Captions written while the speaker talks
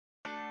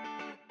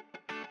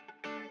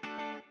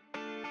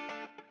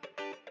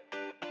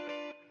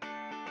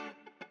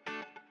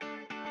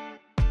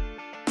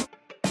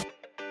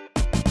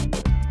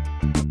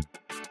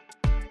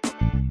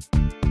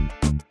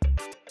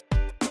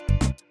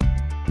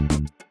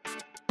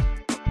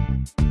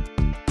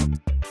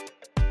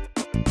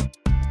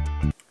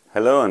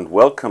Hello and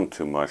welcome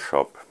to my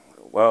shop.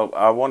 Well,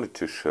 I wanted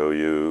to show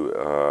you,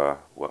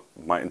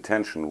 my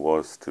intention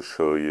was to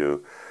show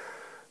you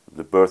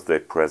the birthday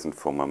present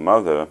for my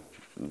mother,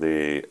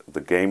 the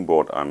game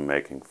board I'm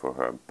making for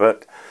her.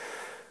 But,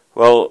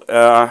 well,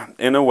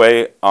 in a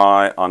way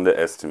I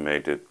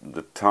underestimated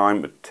the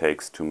time it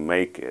takes to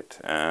make it.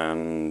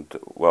 And,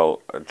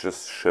 well, I'll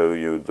just show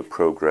you the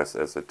progress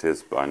as it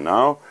is by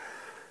now.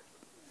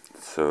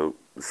 So,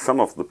 some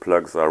of the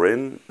plugs are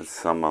in,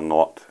 some are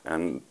not.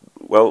 And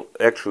well,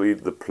 actually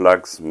the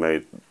plugs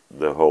made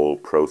the whole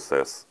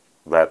process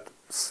that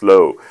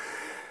slow.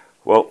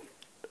 Well,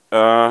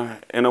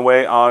 in a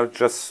way I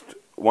just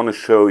want to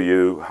show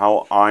you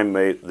how I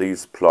made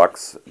these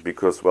plugs,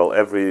 because well,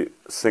 every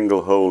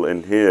single hole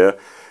in here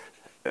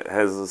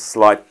has a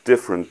slight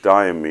different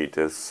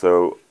diameter,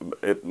 so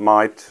it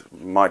might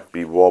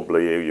be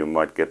wobbly. You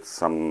might get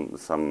some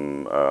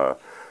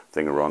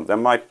thing around. There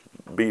might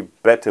be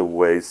better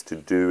ways to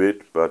do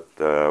it, but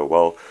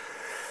well,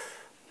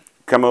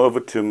 come over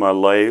to my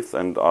lathe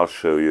and I'll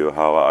show you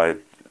how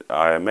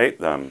I made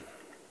them.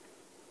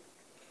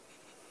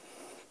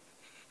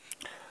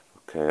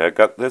 Okay, I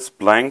got this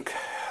blank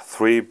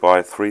 3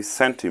 by 3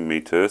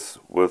 centimeters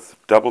with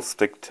double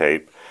stick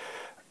tape,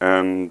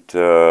 and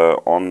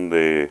on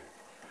the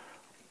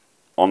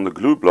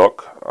glue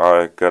block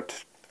I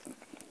got,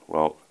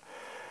 well,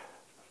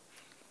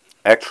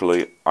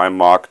 actually I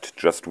marked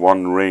just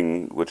one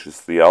ring, which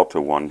is the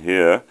outer one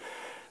here,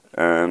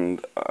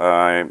 and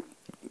I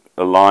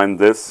align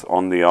this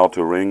on the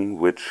outer ring,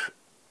 which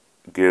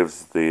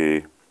gives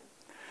the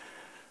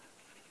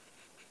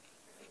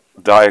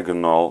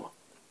diagonal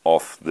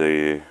of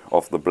the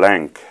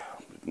blank.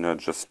 Now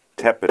just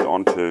tap it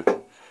onto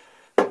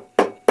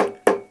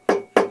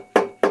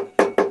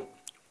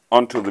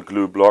the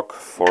glue block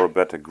for a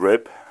better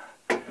grip.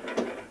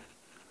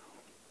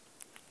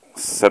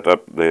 Set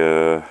up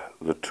the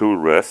tool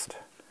rest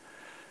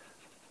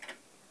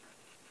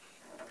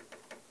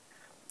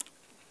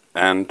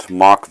and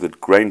mark the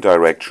grain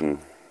direction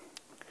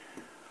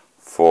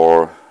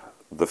for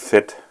the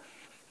fit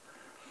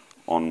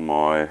on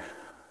my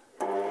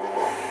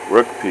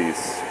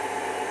workpiece.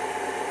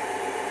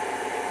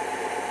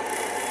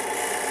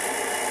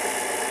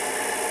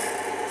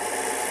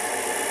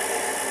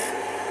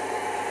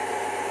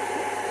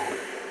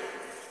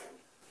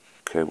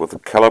 Okay, with the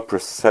caliper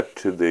set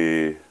to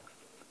the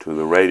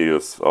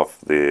radius of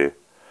the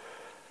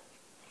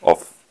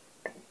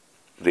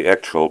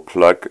actual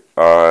plug,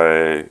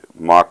 I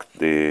marked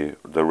the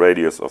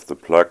radius of the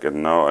plug,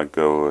 and now I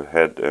go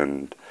ahead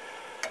and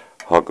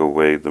hug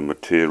away the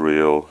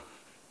material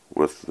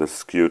with the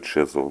skew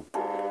chisel.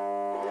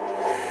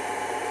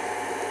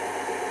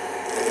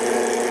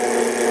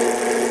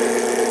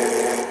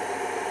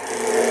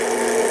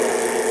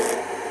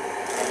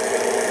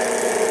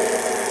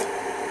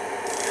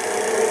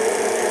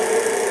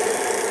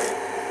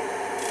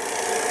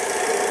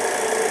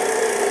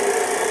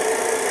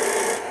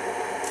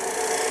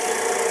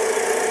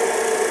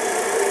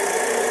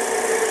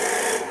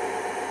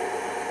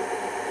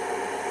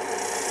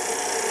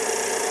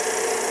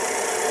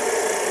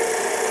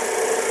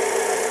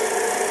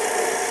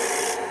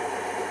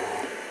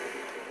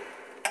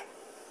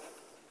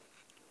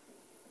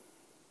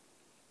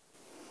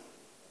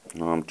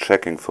 Now I'm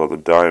checking for the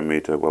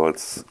diameter. Well,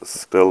 it's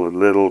still a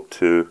little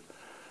too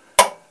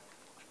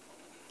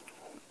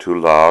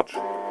large.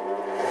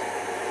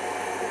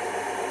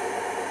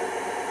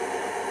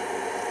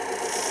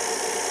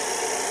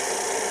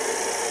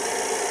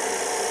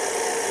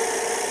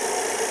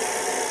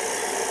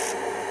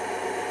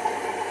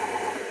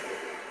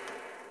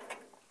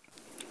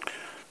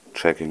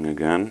 Checking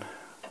again.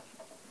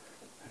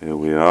 Here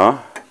we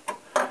are.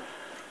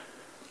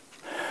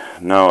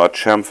 Now I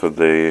chamfer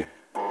the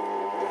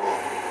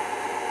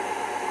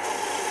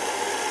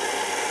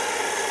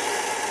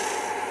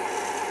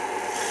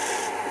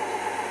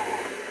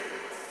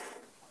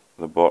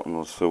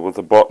bottom. So with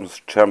the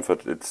bottoms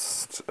chamfered,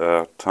 it's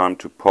time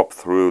to pop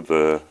through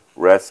the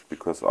rest,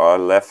 because I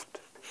left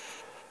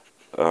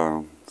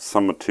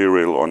some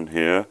material on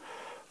here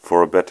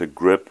for a better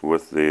grip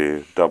with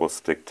the double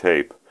stick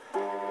tape.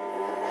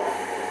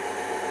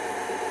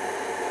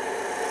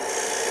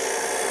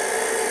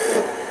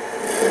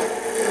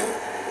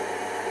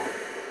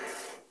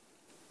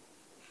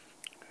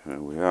 Here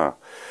we are.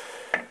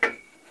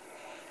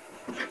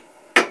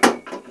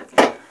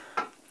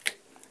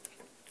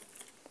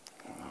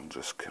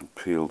 Just can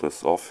peel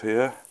this off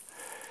here.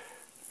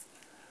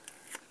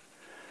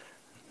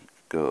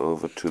 Go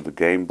over to the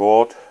game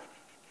board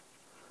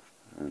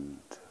and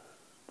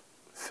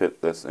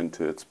fit this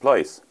into its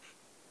place.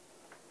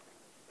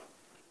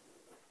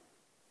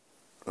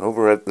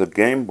 Over at the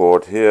game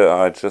board here,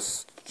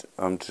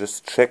 I'm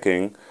just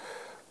checking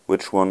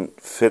which one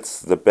fits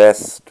the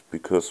best,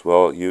 because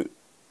well, you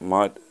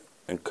might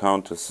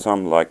encounter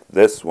some like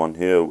this one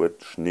here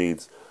which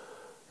needs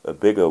a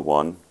bigger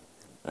one,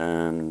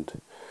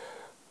 and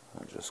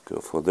I'll just go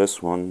for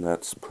this one.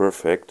 That's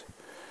perfect.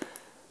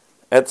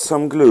 add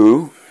some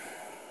glue.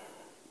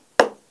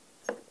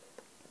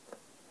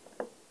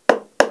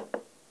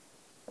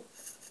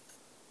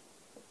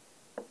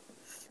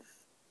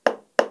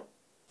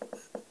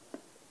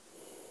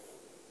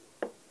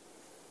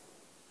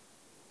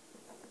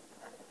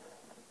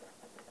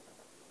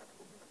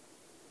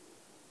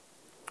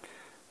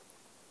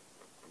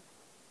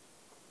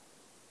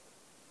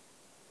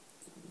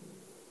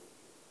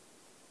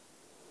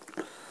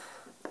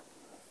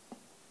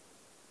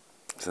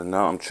 So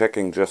now I'm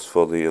checking just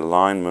for the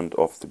alignment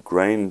of the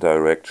grain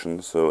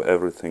direction, so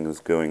everything is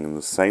going in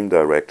the same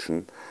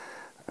direction,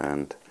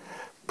 and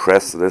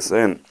press this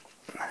in.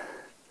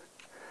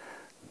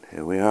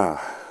 Here we are.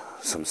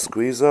 Some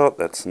squeeze out,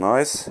 that's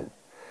nice.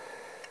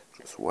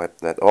 Just wipe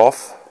that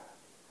off.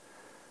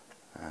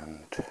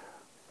 And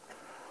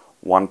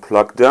one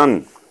plug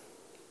done.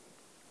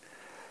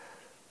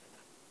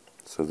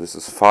 So this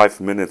is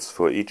 5 minutes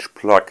for each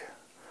plug.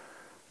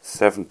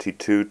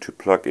 72 to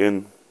plug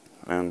in.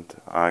 And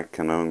I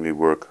can only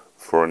work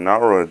for an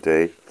hour a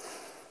day,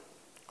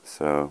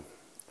 so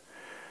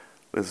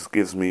this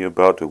gives me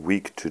about a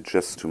week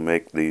to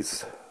make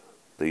these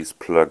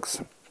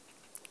plugs.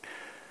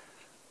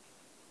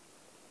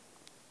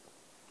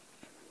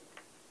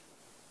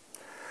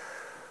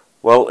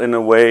 Well, in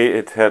a way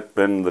it had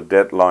been, the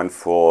deadline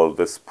for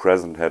this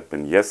present had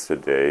been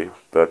yesterday,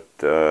 but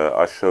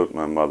I showed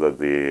my mother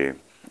the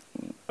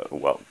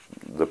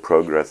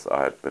progress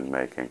I had been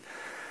making.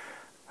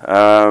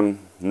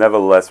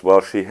 Nevertheless,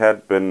 well, she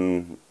had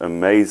been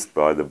amazed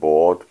by the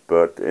board,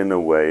 but in a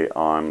way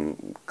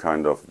I'm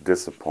kind of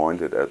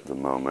disappointed at the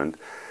moment,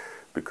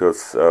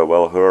 because,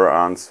 well, her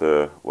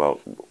answer, well,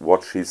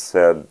 what she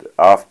said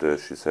after,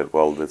 she said,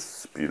 well,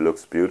 this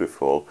looks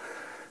beautiful.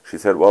 She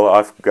said, well,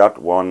 I've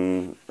got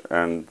one,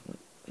 and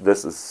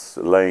this is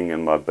laying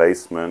in my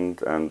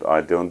basement, and I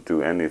don't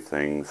do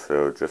anything,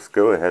 so just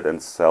go ahead and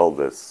sell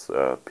this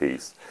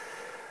piece.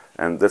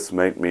 And this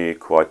made me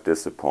quite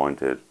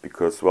disappointed,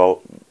 because,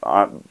 well,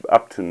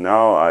 up to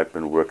now I've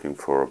been working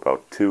for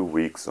about 2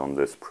 weeks on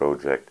this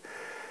project,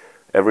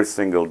 every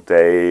single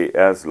day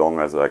as long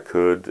as I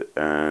could,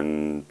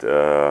 and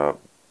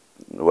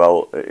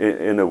well,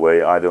 in a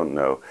way, I don't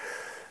know.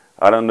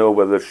 I don't know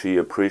whether she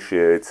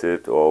appreciates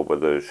it or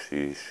whether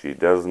she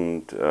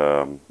doesn't.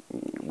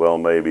 Well,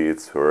 maybe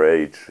it's her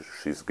age,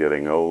 she's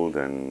getting old,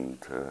 and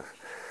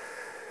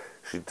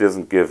she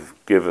doesn't give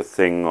a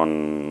thing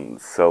on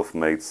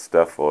self-made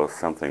stuff or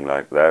something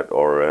like that,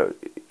 or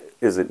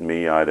is it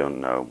me? I don't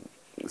know.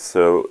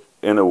 So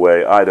in a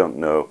way, I don't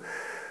know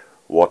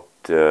what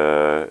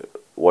to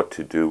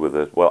do with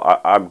it. Well,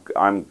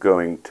 I'm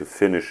going to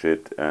finish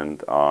it,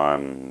 and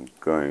I'm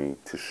going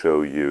to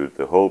show you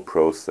the whole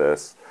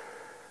process,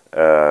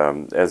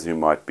 as you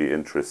might be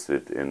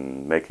interested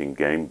in making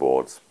game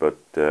boards. But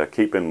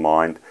keep in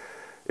mind,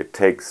 it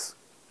takes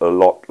a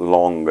lot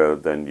longer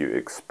than you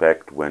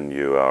expect when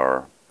you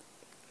are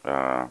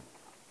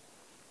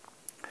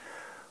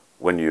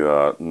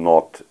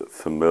not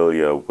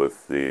familiar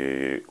with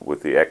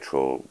the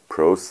actual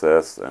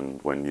process, and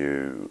when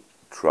you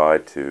try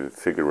to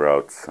figure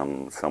out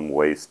some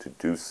ways to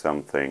do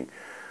something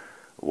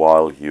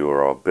while you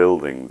are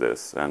building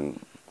this. And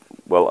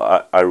well,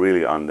 I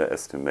really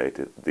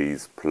underestimated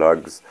these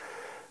plugs,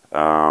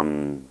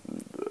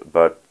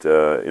 but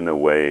in a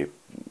way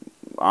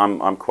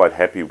I'm quite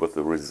happy with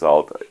the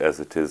result as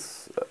it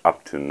is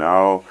up to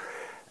now,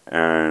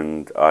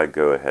 and I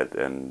go ahead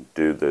and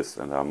do this,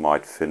 and I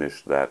might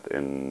finish that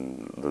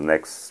in the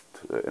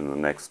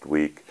next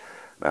week.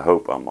 I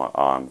hope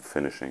I'm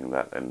finishing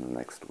that in the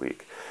next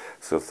week.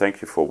 So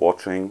thank you for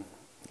watching.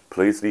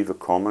 Please leave a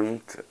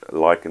comment,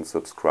 like and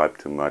subscribe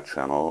to my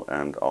channel,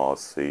 and I'll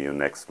see you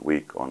next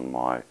week on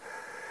my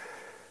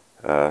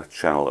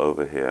channel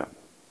over here.